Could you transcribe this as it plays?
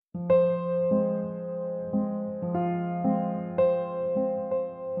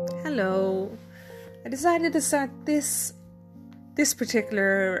Hello. I decided to start this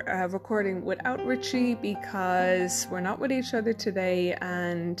particular recording without Richie because we're not with each other today,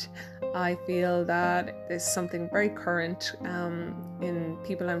 and I feel that there's something very current in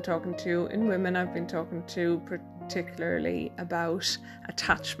people I'm talking to, in women I've been talking to, particularly about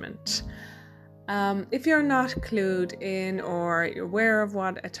attachment. If you're not clued in or you're aware of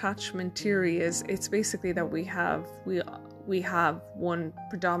what attachment theory is, it's basically that we have one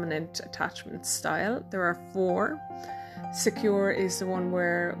predominant attachment style. There are four. Secure is the one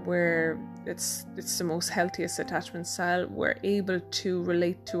where it's the most healthiest attachment style. We're able to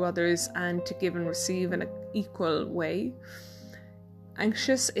relate to others and to give and receive in an equal way.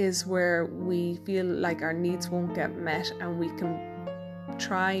 Anxious is where we feel like our needs won't get met, and we can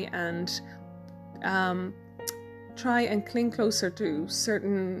try and cling closer to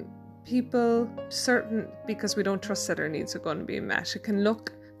certain people, because we don't trust that our needs are going to be met. It can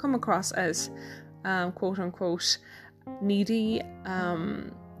come across as quote unquote needy,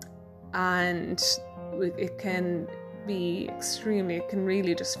 and it can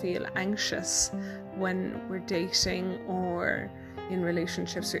really just feel anxious when we're dating or in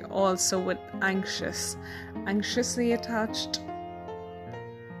relationships. We also, with anxiously attached,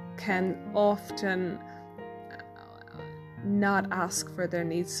 can often not ask for their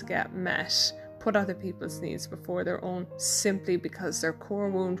needs to get met, put other people's needs before their own, simply because their core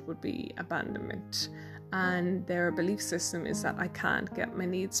wound would be abandonment, and their belief system is that I can't get my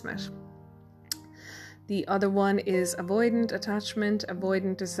needs met. The other one is avoidant attachment.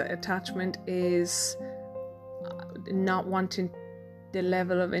 Avoidant attachment is not wanting the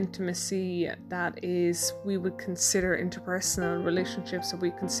level of intimacy that we would consider interpersonal relationships that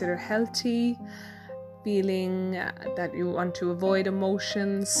we consider healthy. Feeling that you want to avoid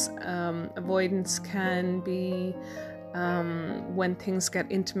emotions. Avoidance can be when things get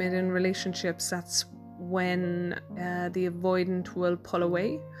intimate in relationships. That's when the avoidant will pull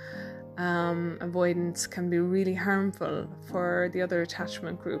away. Avoidance can be really harmful for the other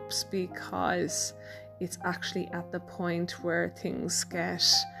attachment groups, because it's actually at the point where things get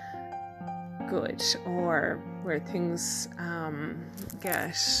good, or where things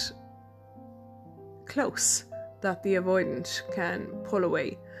get close, that the avoidant can pull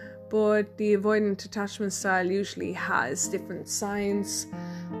away. But the avoidant attachment style usually has different signs.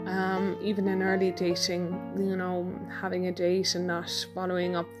 Even in early dating, having a date and not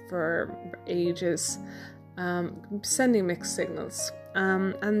following up for ages, sending mixed signals.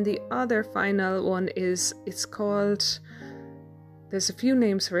 And the other final one is, there's a few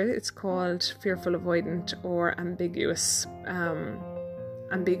names for it. It's called fearful avoidant or ambiguous.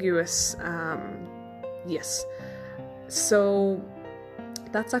 Yes. So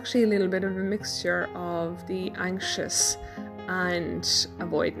that's actually a little bit of a mixture of the anxious and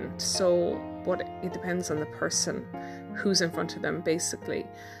avoidant. But it depends on the person who's in front of them, basically.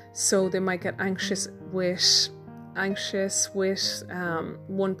 So they might get anxious with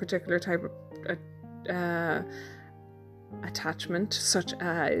one particular type of attachment, such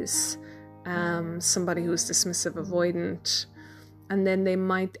as somebody who's dismissive avoidant. And then they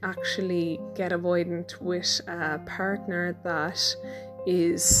might actually get avoidant with a partner that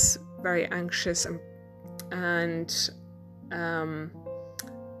is very anxious and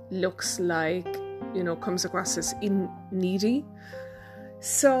looks like, comes across as needy.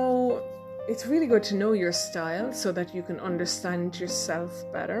 So it's really good to know your style so that you can understand yourself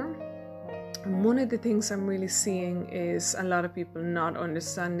better. And one of the things I'm really seeing is a lot of people not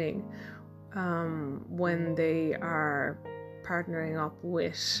understanding when they are partnering up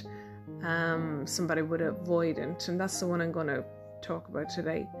with somebody with avoidant, and that's the one I'm going to talk about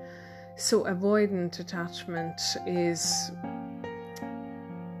today. So avoidant attachment is,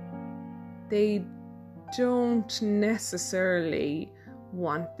 they don't necessarily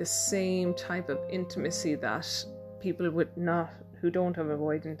want the same type of intimacy that people who don't have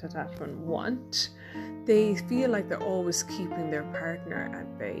avoidant attachment want. They feel like they're always keeping their partner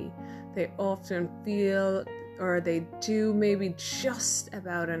at bay. They often feel, or they do maybe just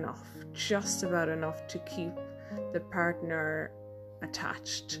about enough to keep the partner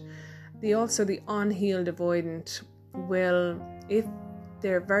attached. The unhealed avoidant will, if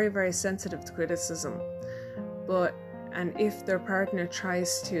they're very, very sensitive to criticism, and if their partner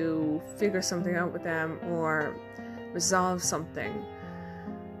tries to figure something out with them or resolve something,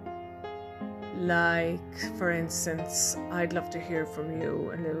 like, for instance, I'd love to hear from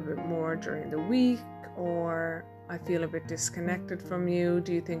you a little bit more during the week, or I feel a bit disconnected from you.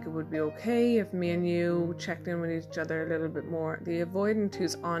 Do you think it would be okay if me and you checked in with each other a little bit more? The avoidant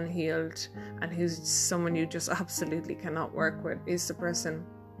who's unhealed and who's someone you just absolutely cannot work with is the person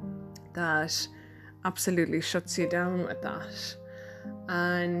that absolutely shuts you down with that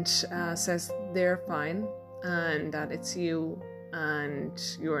and says they're fine and that it's you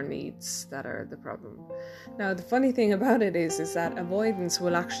and your needs that are the problem. Now, the funny thing about it is that avoidance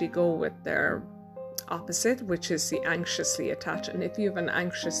will actually go with their opposite, which is the anxiously attached. And if you have an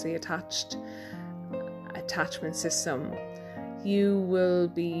anxiously attached attachment system, you will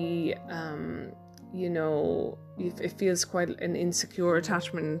be, it feels quite an insecure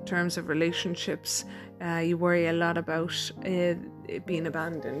attachment in terms of relationships. You worry a lot about it being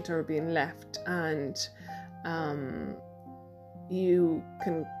abandoned or being left, and you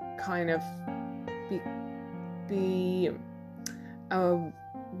can kind of be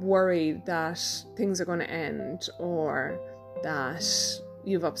worried that things are going to end or that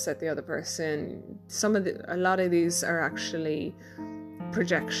you've upset the other person. A lot of these are actually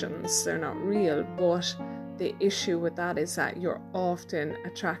projections. They're not real, but the issue with that is that you're often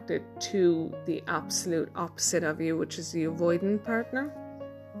attracted to the absolute opposite of you, which is the avoidant partner.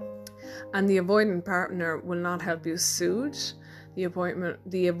 And the avoidant partner will not help you soothe. The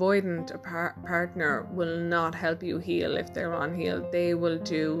avoidant partner will not help you heal if they're unhealed. They will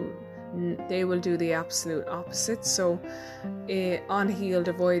do the absolute opposite. So unhealed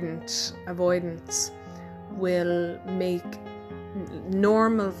avoidance will make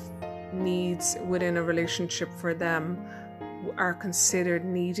normal needs within a relationship for them are considered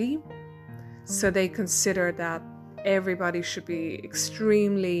needy. So they consider that everybody should be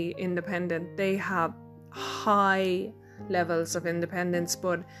extremely independent. They have high levels of independence,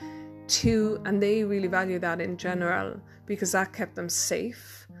 and they really value that in general because that kept them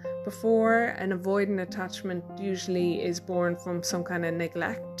safe. Before, an avoidant attachment usually is born from some kind of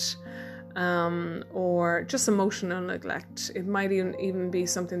neglect, or just emotional neglect. It might even be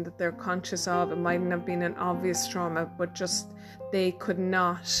something that they're conscious of. It mightn't have been an obvious trauma, but just they could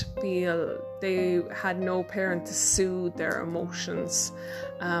not feel, they had no parent to soothe their emotions.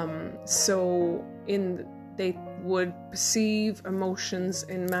 They would perceive emotions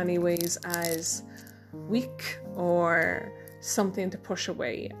in many ways as weak or something to push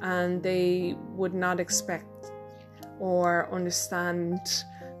away, and they would not expect or understand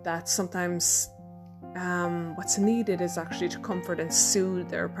that sometimes what's needed is actually to comfort and soothe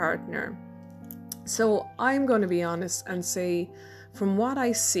their partner. So I'm going to be honest and say, from what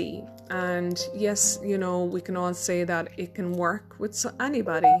I see, and yes, we can all say that it can work with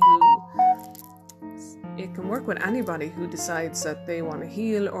anybody who decides that they want to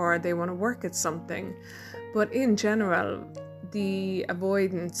heal or they want to work at something. But in general, when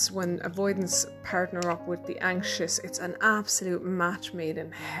avoidance partner up with the anxious, it's an absolute match made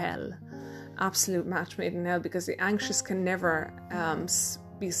in hell. Absolute match made in hell, because the anxious can never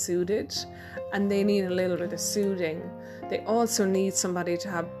be soothed, and they need a little bit of soothing. They also need somebody to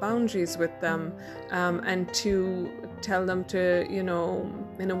have boundaries with them, and to tell them to, in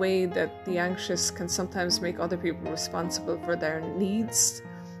a way that the anxious can sometimes make other people responsible for their needs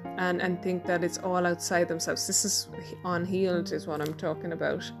and think that it's all outside themselves. This is unhealed is what I'm talking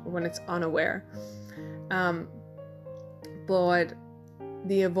about, when it's unaware. But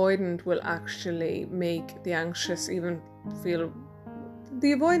the avoidant will actually make the anxious even feel.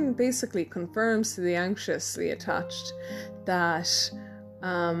 The avoidant basically confirms to the anxiously attached that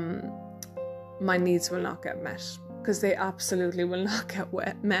my needs will not get met, because they absolutely will not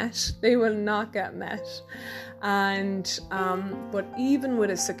get met. They will not get met. And but even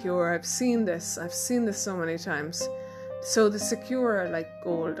with a secure, I've seen this so many times. So the secure are like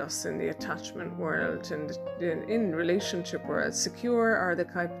gold dust in the attachment world and in relationship world. Secure are the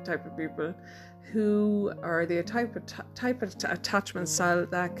type of people who are the type of attachment style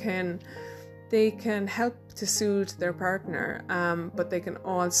that they can help to soothe their partner, but they can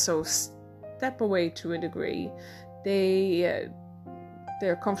also step away to a degree.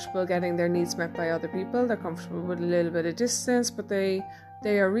 They're comfortable getting their needs met by other people. They're comfortable with a little bit of distance, but they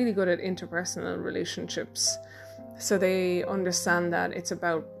are really good at interpersonal relationships. So they understand that it's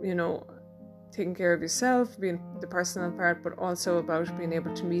about, taking care of yourself, being the personal part, but also about being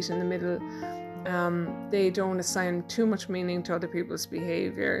able to meet in the middle. They don't assign too much meaning to other people's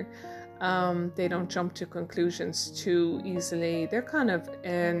behavior. They don't jump to conclusions too easily. They're kind of,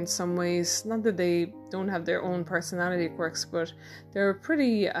 in some ways, not that they don't have their own personality quirks, but they're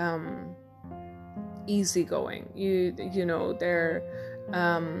pretty easygoing.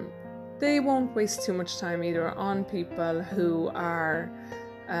 They won't waste too much time either on people who are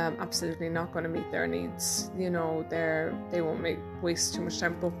absolutely not going to meet their needs. They won't waste too much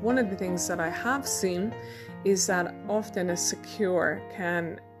time. But one of the things that I have seen is that often a secure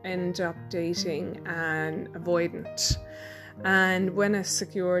can end up dating an avoidant. And when a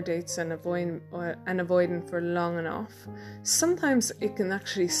secure dates an avoidant for long enough, sometimes it can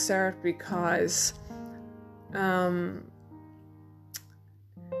actually start because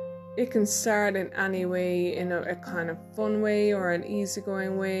it can start in any way, in a kind of fun way or an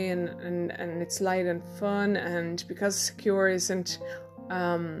easygoing way, and it's light and fun. And because secure isn't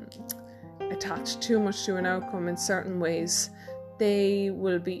attached too much to an outcome in certain ways, they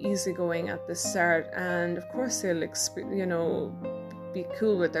will be easygoing at the start, and of course they'll be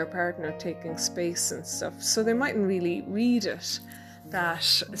cool with their partner taking space and stuff. So they mightn't really read it that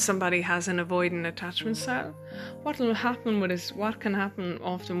somebody has an avoidant attachment style. What can happen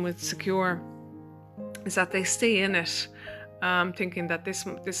often with secure is that they stay in it, thinking that this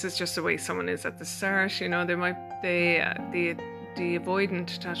is just the way someone is at the start. The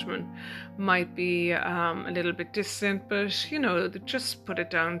avoidant attachment might be a little bit distant, but they just put it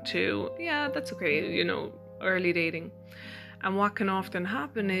down to, yeah, that's okay, early dating. And what can often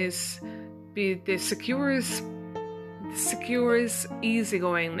happen is the secure's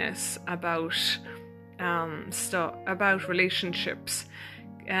easygoingness about relationships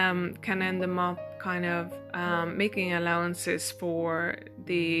can end them up kind of making allowances for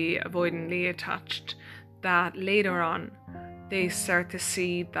the avoidantly attached, that later on they start to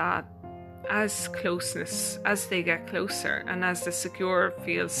see that as they get closer and as the secure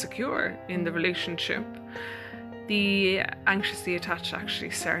feels secure in the relationship, the anxiously attached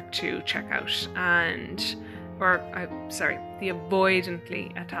actually start to check out, the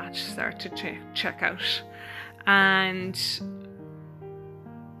avoidantly attached start to check out. And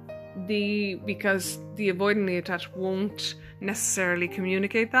because the avoidantly attached won't necessarily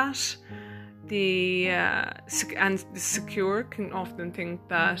communicate that, and the secure can often think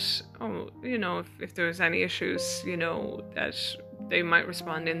that, if there's any issues, that they might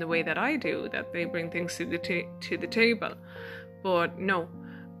respond in the way that I do, that they bring things to the table. But no,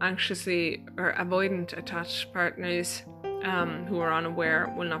 anxiously or avoidant attached partners who are unaware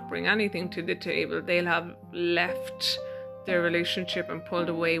will not bring anything to the table. They'll have left their relationship and pulled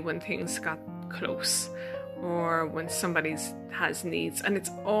away when things got close, or when somebody has needs. And it's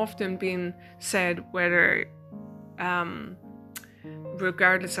often been said, whether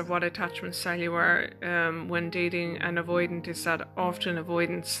regardless of what attachment style you are, when dating an avoidant, is that often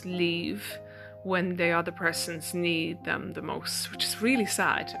avoidants leave when the other persons need them the most, which is really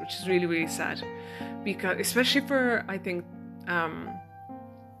sad, really, really sad. Because especially for, I think,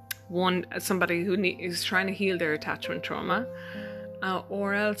 somebody who is trying to heal their attachment trauma,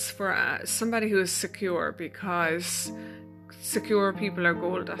 or else for somebody who is secure, because secure people are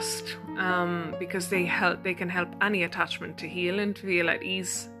gold dust, because they can help any attachment to heal and to feel at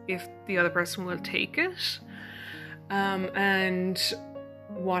ease if the other person will take it. And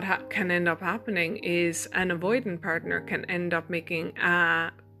what can end up happening is an avoidant partner can end up making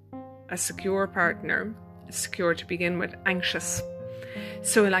a secure partner, secure to begin with, anxious.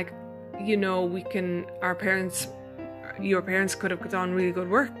 So your parents could have done really good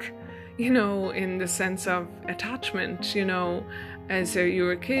work, in the sense of attachment. As you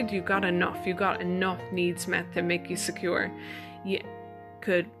were a kid, you got enough needs met to make you secure. You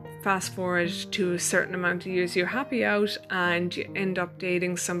could fast forward to a certain amount of years, you're happy out, and you end up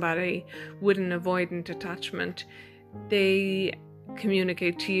dating somebody with an avoidant attachment. They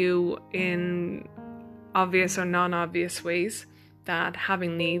communicate to you in obvious or non-obvious ways that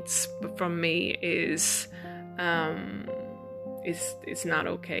having needs from me is not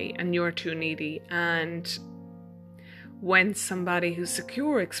okay, and you're too needy. And when somebody who's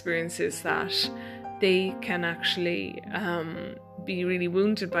secure experiences that, they can actually be really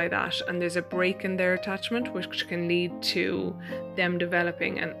wounded by that, and there's a break in their attachment, which can lead to them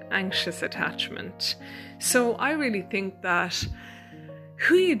developing an anxious attachment. So I really think that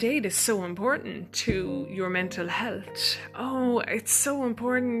who you date is so important to your mental health. Oh, it's so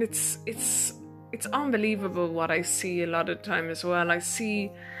important. It's unbelievable what I see a lot of the time as well. I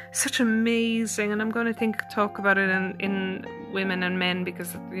see such amazing, and I'm going to talk about it in women and men,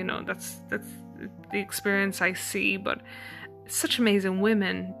 because that's the experience I see, but such amazing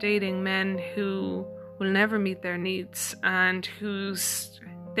women dating men who will never meet their needs, and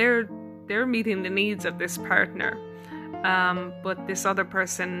they're meeting the needs of this partner, but this other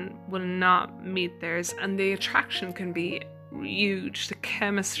person will not meet theirs, and the attraction can be huge. The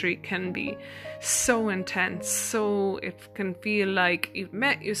chemistry can be so intense, so it can feel like you've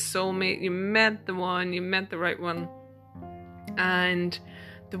met your soulmate, you met the one, you met the right one, and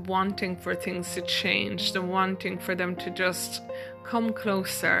the wanting for things to change, the wanting for them to just come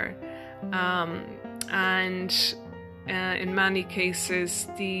closer, and in many cases,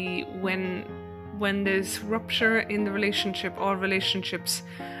 when when there's rupture in the relationship, all relationships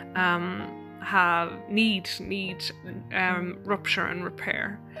need rupture and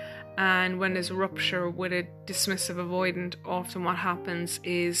repair. And when there's a rupture with a dismissive avoidant, often what happens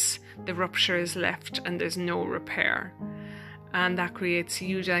is the rupture is left and there's no repair. And that creates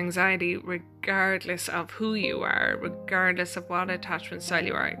huge anxiety regardless of who you are, regardless of what attachment style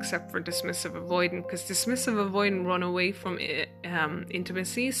you are, except for dismissive avoidant, because dismissive avoidant run away from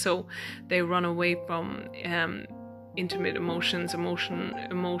intimacy. So they run away from intimate emotions.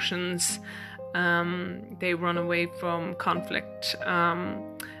 They run away from conflict.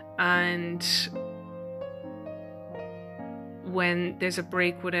 And when there's a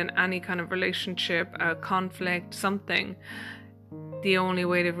break within any kind of relationship, a conflict, something, the only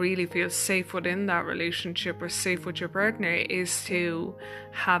way to really feel safe within that relationship or safe with your partner is to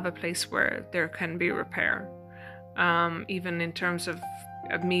have a place where there can be repair. Even in terms of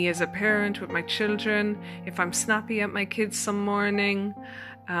me as a parent with my children, if I'm snappy at my kids some morning,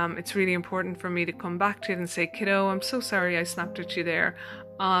 it's really important for me to come back to it and say, kiddo, I'm so sorry I snapped at you there.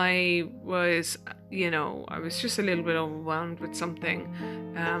 I was just a little bit overwhelmed with something.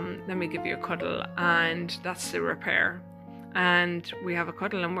 Let me give you a cuddle, and that's the repair. And we have a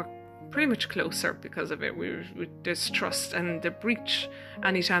cuddle and we're pretty much closer because of it. There's trust, and the breach,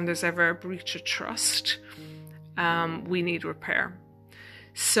 anytime there's ever a breach of trust, we need repair.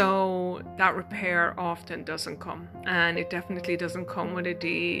 So that repair often doesn't come, and it definitely doesn't come with a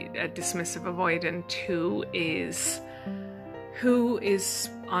dismissive avoidant who is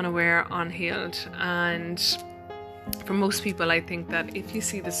unaware, unhealed. And for most people, I think that if you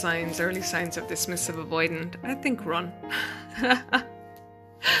see the early signs of dismissive avoidant, I think run.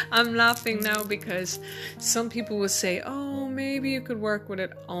 I'm laughing now because some people will say, oh, maybe you could work with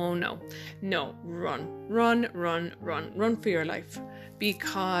it. Oh, no, run for your life,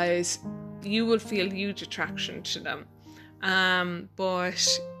 because you will feel huge attraction to them,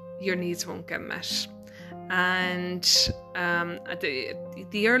 but your needs won't get met. And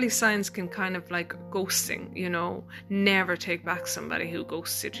the early signs can kind of like ghosting, never take back somebody who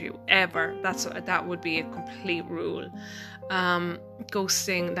ghosted you, ever. That would be a complete rule.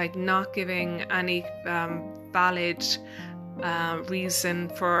 Ghosting, like not giving any valid reason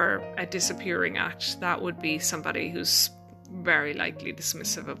for a disappearing act. That would be somebody who's very likely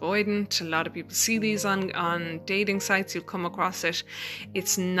dismissive avoidant. A lot of people see these on dating sites. You'll come across it.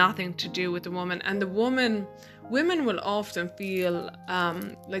 It's nothing to do with the woman. And women will often feel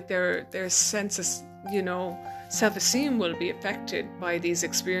like their sense of self-esteem will be affected by these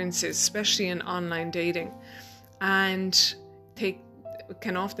experiences, especially in online dating, and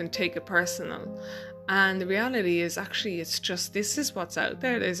can often take it personal. And the reality is, actually, it's just, this is what's out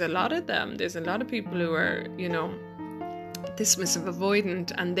there. There's a lot of them. There's a lot of people who are dismissive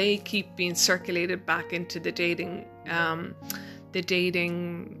avoidant, and they keep being circulated back into the dating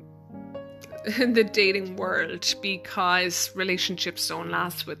world, because relationships don't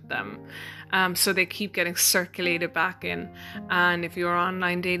last with them. So they keep getting circulated back in. And if you're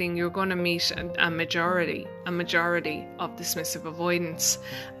online dating, you're going to meet a majority of dismissive avoidance.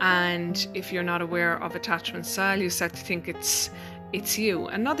 And if you're not aware of attachment style, you start to think it's you.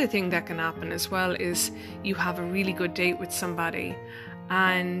 Another thing that can happen as well is you have a really good date with somebody,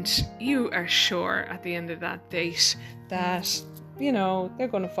 and you are sure at the end of that date that they're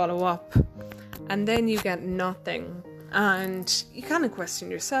going to follow up, and then you get nothing, and you kind of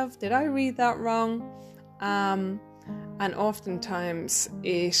question yourself, did I read that wrong? And oftentimes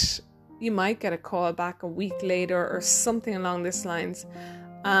you might get a call back a week later or something along these lines.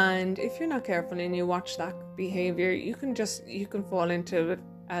 And if you're not careful and you watch that behavior, you can fall into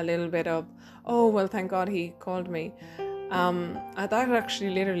a little bit of, oh, well, thank God he called me. That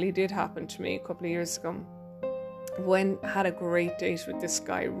actually literally did happen to me a couple of years ago. Had a great date with this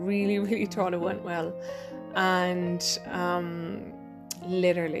guy, really, really thought it went well. And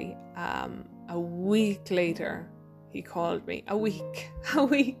literally a week later, he called me. A week.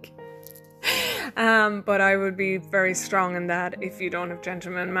 But I would be very strong in that if you don't have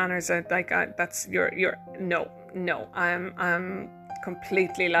gentleman manners, that's your no. I'm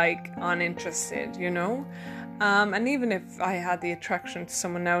completely uninterested, and even if I had the attraction to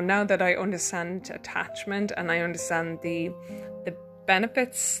someone now that I understand attachment and I understand the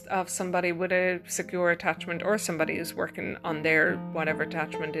benefits of somebody with a secure attachment, or somebody who's working on their whatever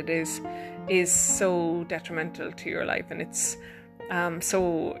attachment it is so detrimental to your life, and it's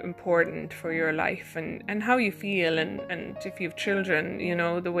so important for your life and how you feel, and if you have children,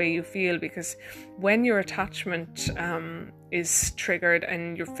 the way you feel, because when your attachment is triggered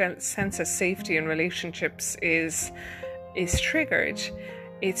and your sense of safety in relationships is triggered,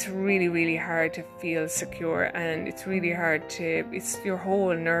 it's really, really hard to feel secure, and it's really hard it's your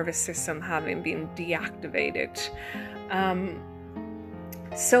whole nervous system having been deactivated.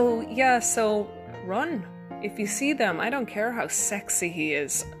 So run. If you see them, I don't care how sexy he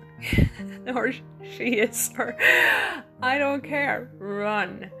is or she is, or I don't care,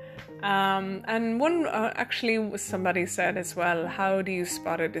 run. And one actually somebody said as well, how do you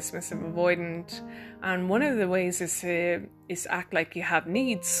spot a dismissive avoidant? And one of the ways is act like you have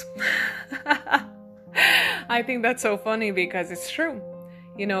needs. I think that's so funny because it's true.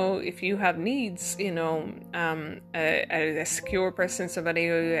 You know, if you have needs, you know, a secure person, somebody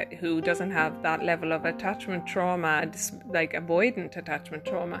who doesn't have that level of attachment trauma, like avoidant attachment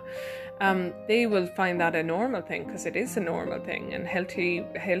trauma, they will find that a normal thing, because it is a normal thing, and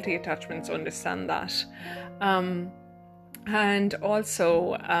healthy attachments understand that. And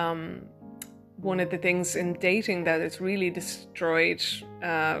also, one of the things in dating that has really destroyed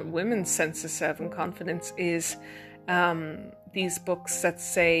women's sense of self and confidence is these books that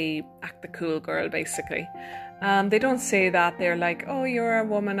say act the cool girl, basically. They don't say that. They're like, oh, you're a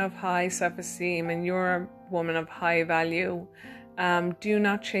woman of high self-esteem and you're a woman of high value. Do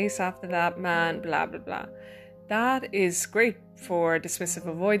not chase after that man, blah, blah, blah. That is great for dismissive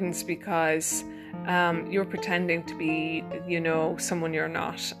avoidance, because you're pretending to be, you know, someone you're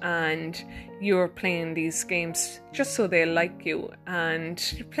not, and you're playing these games just so they like you,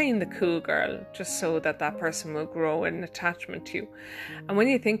 and you're playing the cool girl just so that person will grow an attachment to you. And when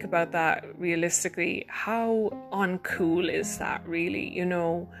you think about that realistically, how uncool is that really? You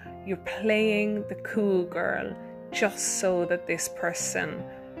know, you're playing the cool girl just so that this person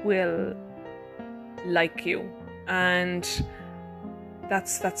will like you, and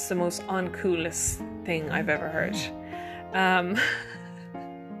that's the most uncoolest thing I've ever heard.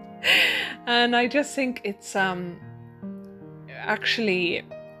 And I just think it's actually,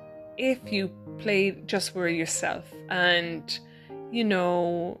 if you play just for yourself, and you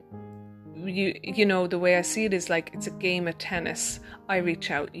know the way I see it is like it's a game of tennis. I reach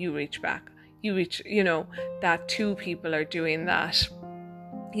out, you reach back, you reach, you know, that two people are doing that.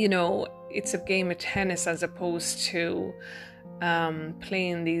 You know, it's a game of tennis as opposed to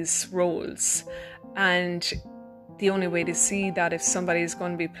playing these roles. And the only way to see that if somebody is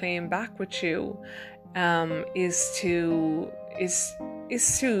going to be playing back with you is to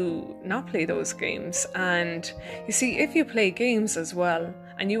not play those games. And you see, if you play games as well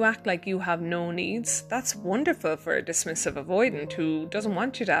and you act like you have no needs, that's wonderful for a dismissive avoidant who doesn't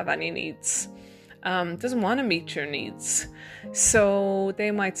want you to have any needs, doesn't want to meet your needs. So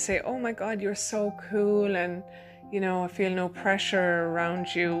they might say, oh my God, you're so cool, and you know, I feel no pressure around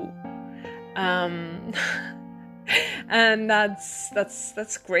you. And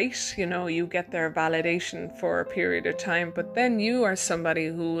that's great. You know, you get their validation for a period of time, but then you are somebody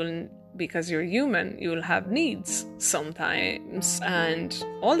who will, because you're human, you'll have needs sometimes and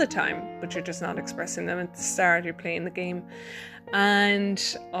all the time, but you're just not expressing them at the start. You're playing the game,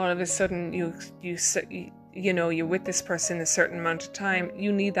 and all of a sudden you know, you're with this person a certain amount of time.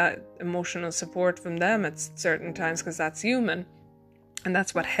 You need that emotional support from them at certain times, because that's human, and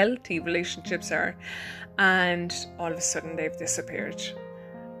that's what healthy relationships are. And all of a sudden they've disappeared,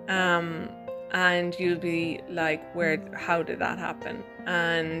 and you'll be like, how did that happen?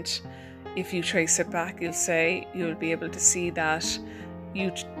 And if you trace it back, you'll be able to see that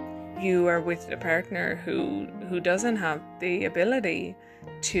you are with a partner who doesn't have the ability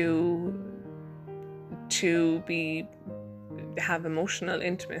to have emotional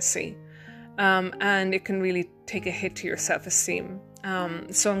intimacy, and it can really take a hit to your self-esteem.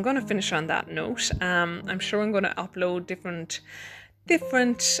 So I'm going to finish on that note. I'm sure I'm going to upload different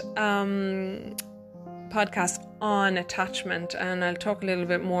podcasts on attachment, and I'll talk a little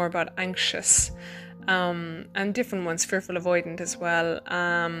bit more about anxious, and different ones, fearful avoidant as well,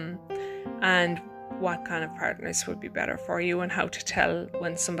 and what kind of partners would be better for you, and how to tell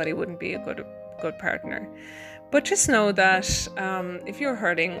when somebody wouldn't be a good partner. But just know that if you're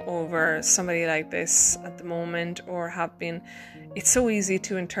hurting over somebody like this at the moment, or have been, it's so easy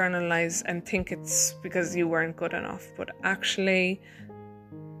to internalize and think it's because you weren't good enough. But actually,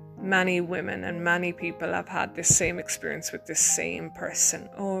 many women and many people have had this same experience with this same person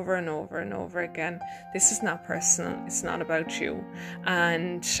over and over and over again. This is not personal. It's not about you.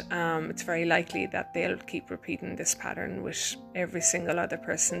 And it's very likely that they'll keep repeating this pattern with every single other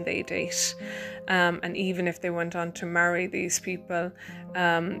person they date. And even if they went on to marry these people,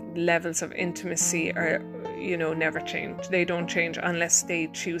 levels of intimacy are, never change. They don't change unless they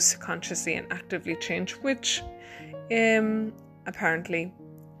choose to consciously and actively change, which apparently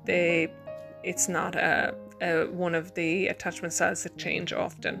it's not a one of the attachment styles that change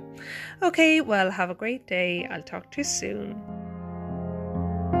often. Okay, well, have a great day. I'll talk to you soon.